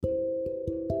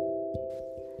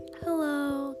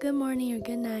good morning, or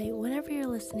good night. Whenever you're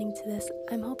listening to this,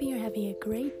 I'm hoping you're having a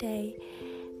great day,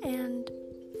 and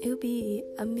it would be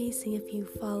amazing if you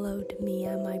followed me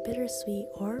on my bittersweet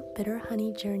or bitter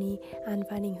honey journey on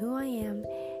finding who I am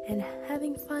and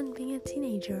having fun being a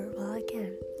teenager. Well,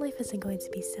 again, life isn't going to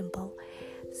be simple,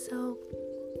 so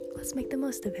let's make the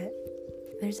most of it.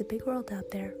 There's a big world out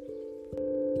there.